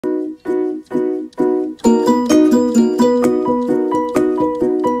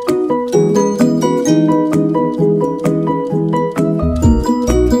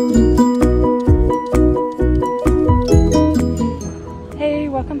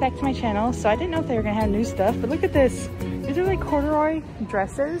back to my channel. So I didn't know if they were gonna have new stuff, but look at this. These are like corduroy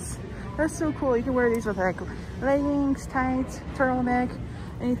dresses. That's so cool. You can wear these with like leggings, tights, turtleneck,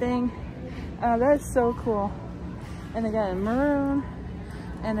 anything. That is so cool. And they got in maroon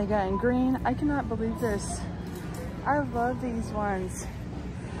and they got in green. I cannot believe this. I love these ones.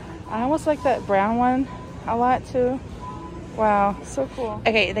 I almost like that brown one a lot too. Wow, so cool.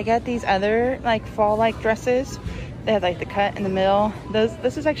 Okay, they got these other like fall-like dresses. They have like the cut in the middle.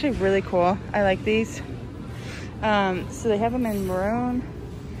 This is actually really cool. I like these. So they have them in maroon,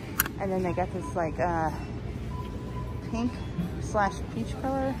 and then they got this like pink / peach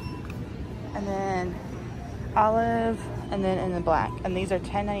color, and then olive, and then in the black. And these are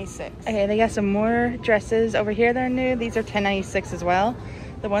 $10.96. Okay, they got some more dresses over here that are new. These are $10.96 as well.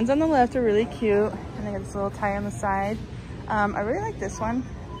 The ones on the left are really cute, and they got this little tie on the side. I really like this one.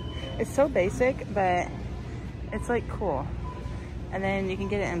 It's so basic, but it's like cool. And then you can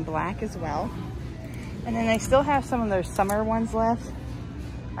get it in black as well. And then they still have some of their summer ones left,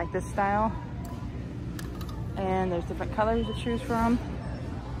 like this style. And there's different colors to choose from.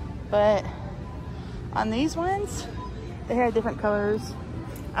 But on these ones, they have different colors.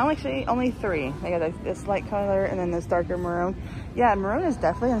 Actually only 3. They got like this light color and then this darker maroon. Yeah, maroon is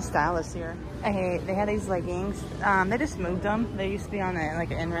definitely in style this year. Okay, they had these leggings. They just moved them. They used to be on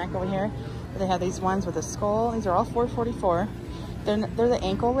like an end rack over here. But they have these ones with a skull. These are all $4.44. They're the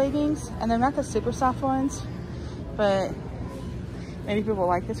ankle leggings, and they're not the super soft ones, but maybe people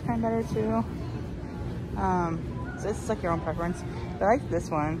like this kind better too. So it's like your own preference. But I like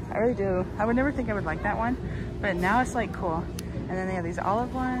this one. I really do. I would never think I would like that one, but now it's like cool. And then they have these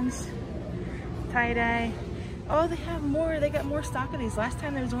olive ones, tie-dye. Oh, they have more. They got more stock of these. Last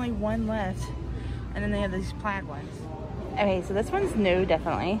time there was only 1 left. And then they have these plaid ones. Okay, so this one's new,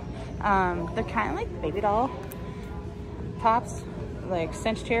 definitely. They're kind of like baby doll tops, like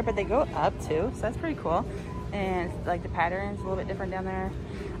cinched here, but they go up too. So that's pretty cool. And like the pattern's a little bit different down there.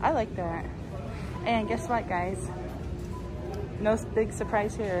 I like that. And guess what, guys? No big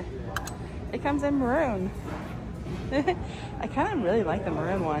surprise here. It comes in maroon. I kind of really like the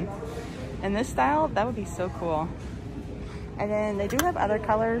maroon one. In this style, that would be so cool. And then they do have other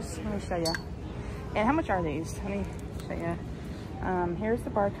colors. Let me show you. And how much are these? Let me show you. Here's the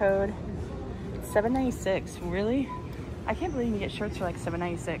barcode. $7.96. Really? I can't believe you can get shirts for like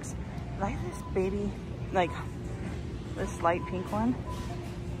 $7.96. Like this baby, like this light pink one.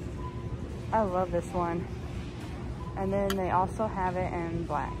 I love this one. And then they also have it in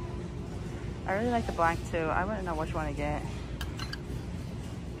black. I really like the black too. I wouldn't know which one to get.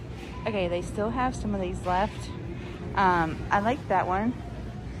 Okay, they still have some of these left. I like that one.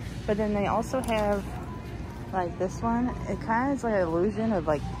 But then they also have like this one. It kind of is like an illusion of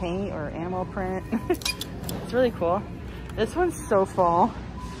like paint or animal print. It's really cool. This one's so fall.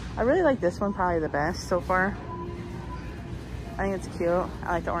 I really like this one probably the best so far. I think it's cute.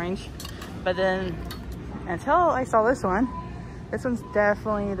 I like the orange. But then until I saw this one's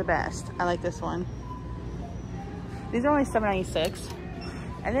definitely the best. I like this one. These are only $7.96.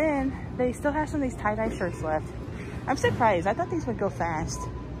 And then they still have some of these tie-dye shirts left. I'm surprised. I thought these would go fast.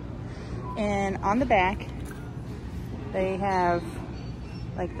 And on the back, they have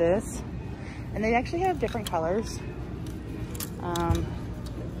like this. And they actually have different colors.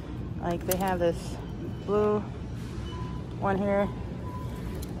 Like they have this blue one here.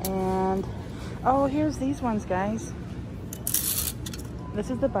 And, oh, here's these ones, guys. This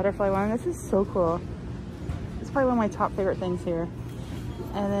is the butterfly one. This is so cool. It's probably one of my top favorite things here.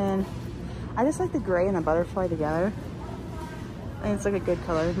 And then I just like the gray and the butterfly together. I think it's like a good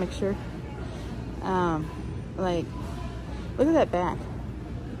color mixture. Like, look at that back.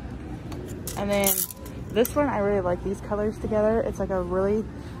 And then this one, I really like these colors together. It's like a really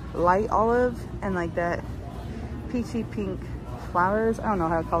light olive and like that peachy pink flowers. I don't know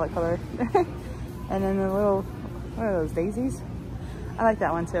how to call that color. And then the little, what are those, daisies? I like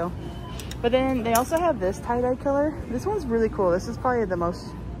that one too. But then they also have this tie-dye color. This one's really cool. This is probably the most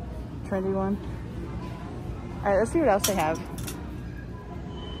trendy one. All right, let's see what else they have.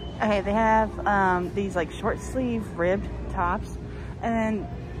 Okay, they have these like short sleeve ribbed tops. And then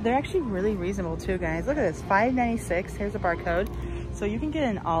they're actually really reasonable too, guys. Look at this, $5.96. Here's the barcode. So you can get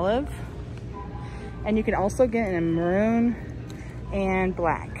an olive, and you can also get it in maroon and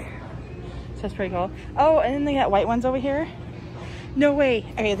black. So that's pretty cool. Oh, and then they got white ones over here. No way.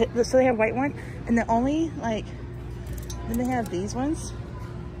 Okay, so they have white one, and the only like, then they have these ones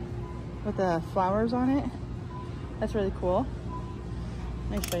with the flowers on it. That's really cool.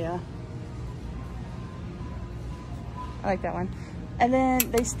 Let me show you. I like that one. And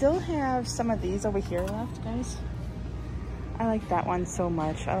then they still have some of these over here left, guys. I like that one so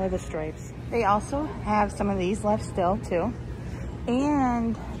much. I love the stripes. They also have some of these left still too.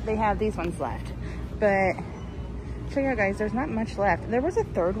 And they have these ones left. But check it out, guys, there's not much left. There was a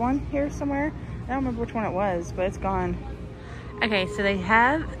third one here somewhere. I don't remember which one it was, but it's gone. Okay, so they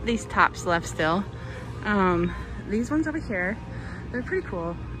have these tops left still. These ones over here, they're pretty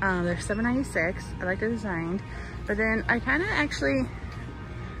cool. They're $7.96. I like the design. But then I kind of actually,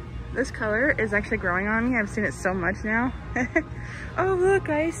 this color is actually growing on me. I've seen it so much now. Oh, look,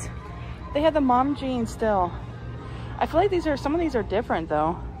 guys. They have the mom jeans still. I feel like some of these are different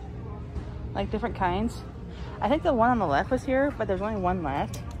though. Like different kinds. I think the one on the left was here, but there's only one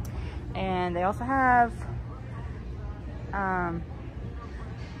left. And they also have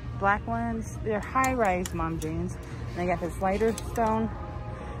black ones. They're high-rise mom jeans. And they got this lighter stone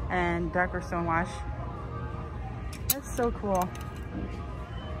and darker stone wash. That's so cool.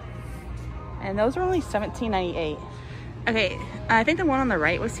 And those are only $17.98. Okay, I think the one on the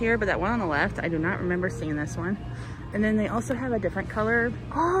right was here, but that one on the left, I do not remember seeing this one. And then they also have a different color.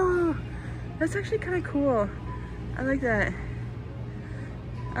 Oh, that's actually kind of cool. I like that.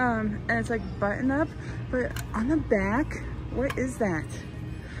 And it's like button up, but on the back, what is that?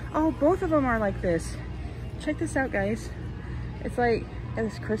 Oh, both of them are like this. Check this out, guys. It's like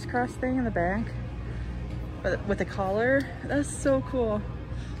this crisscross thing in the back, but with the collar. That's so cool.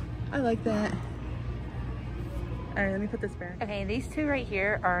 I like that. All right, let me put this back. Okay, these two right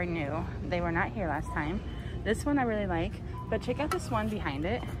here are new. They were not here last time. This one I really like, but check out this one behind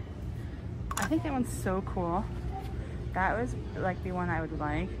it. I think that one's so cool. That was like the one I would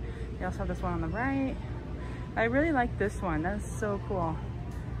like. They also have this one on the right. I really like this one. That's so cool.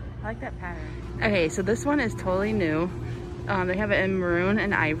 I like that pattern. Okay, so this one is totally new. They have it in maroon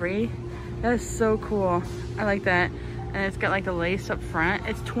and ivory. That is so cool. I like that. And it's got like the lace up front.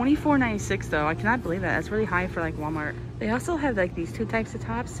 It's $24.96 though. I cannot believe that. That's really high for like Walmart. They also have like these two types of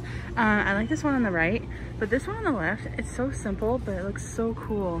tops. I like this one on the right, but this one on the left, it's so simple, but it looks so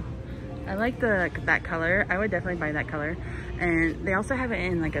cool. I like that color. I would definitely buy that color. And they also have it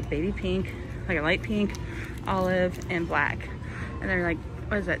in like a baby pink, like a light pink, olive, and black. And they're like,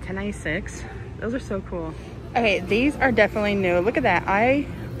 what is that, $10.96? Those are so cool. Okay, these are definitely new. Look at that. I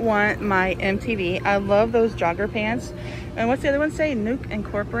want my MTV. I love those jogger pants. And what's the other one say? Nuke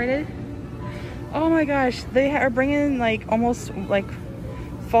Incorporated. Oh my gosh, they are bringing like almost like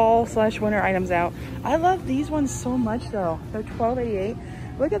fall/winter items out. I love these ones so much though. They're $12.88.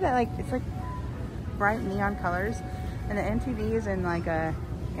 Look at that, like it's like bright neon colors, and the MTV is in like a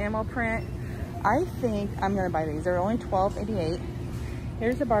animal print. I think I'm gonna buy these. They're only $12.88.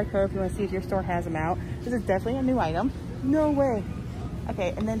 Here's the barcode if you want to see if your store has them out. This is definitely a new item. No way.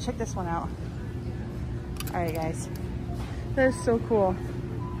 Okay, and then check this one out. All right, guys. That is so cool.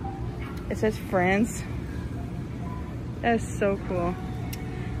 It says Friends. That is so cool.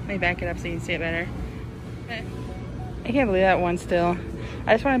 Let me back it up so you can see it better. I can't believe that one still.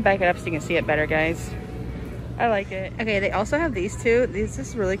 I just want to back it up so you can see it better, guys. I like it. Okay, they also have these two. This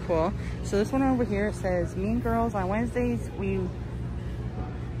is really cool. So this one over here, it says Mean Girls on Wednesdays we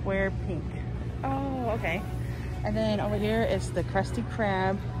wear pink. Oh, okay. And then over here is the Krusty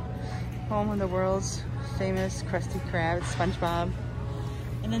Krab, home of the world's famous Krusty Krab. It's SpongeBob.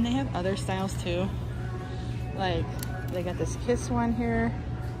 And then they have other styles too. Like they got this Kiss one here,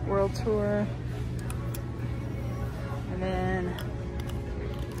 World Tour. And then,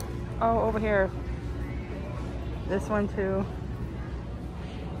 oh, over here, this one too.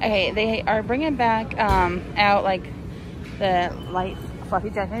 Okay, they are bringing back out like the light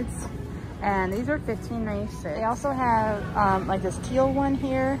fluffy jackets, and these are $15.96. They also have like this teal one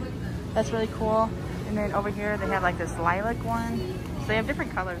here. That's really cool. And then over here they have like this lilac one. So they have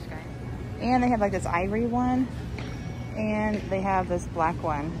different colors, guys. And they have like this ivory one, and they have this black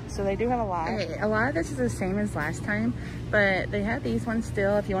one. So they do have a lot. Okay, a lot of this is the same as last time, but they have these ones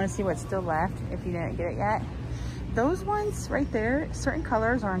still if you want to see what's still left if you didn't get it yet. Those ones right there, certain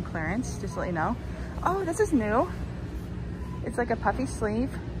colors are on clearance, just to let you know. Oh, this is new. It's like a puffy sleeve.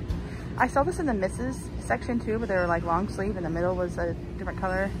 I saw this in the misses section too, but they were like long sleeve, and the middle was a different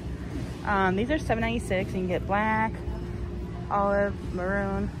color. These are $7.96. You can get black, olive,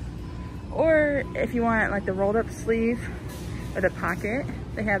 maroon, or if you want like the rolled up sleeve with a pocket,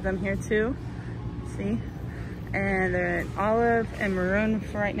 they have them here too. See? And they're in olive and maroon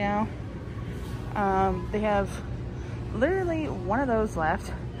for right now. They have literally one of those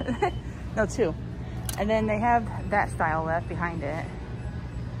left. No, two. And then they have that style left behind it.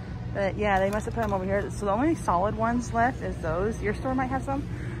 But yeah, they must have put them over here. So the only solid ones left is those. Your store might have some.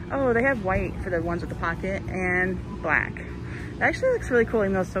 Oh, they have white for the ones with the pocket and black. It actually looks really cool,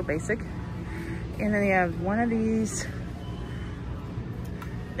 even though it's so basic. And then they have one of these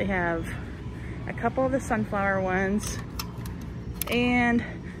They have a couple of the sunflower ones, and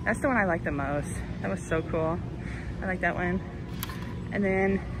that's the one I like the most. That was so cool. I like that one. And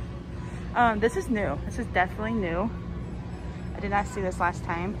then this is new. This is definitely new. I did not see this last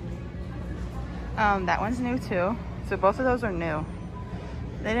time. That one's new too. So both of those are new.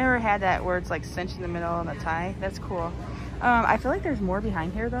 They never had that where it's like cinched in the middle of the tie. That's cool. I feel like there's more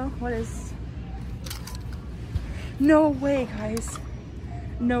behind here though. What is? No way, guys.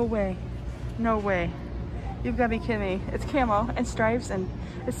 No way. No way. You've got to be kidding me. It's camo and stripes, and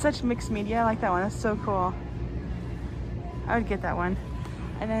it's such mixed media. I like that one. That's so cool. I would get that one.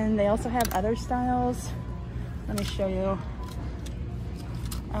 And then they also have other styles. Let me show you.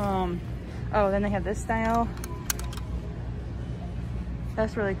 Oh, then they have this style.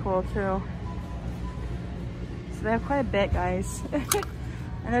 That's really cool too. So they have quite a bit, guys.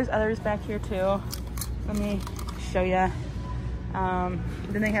 And there's others back here too. Let me show you.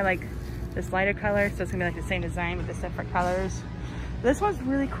 Then they have like this lighter color, so it's gonna be like the same design with the separate colors. This one's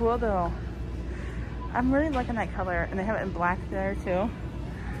really cool though. I'm really liking that color, and they have it in black there too.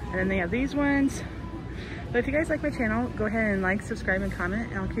 And then they have these ones. But if you guys like my channel, go ahead and like, subscribe, and comment,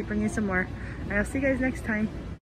 and I'll keep bringing you some more. And I'll see you guys next time.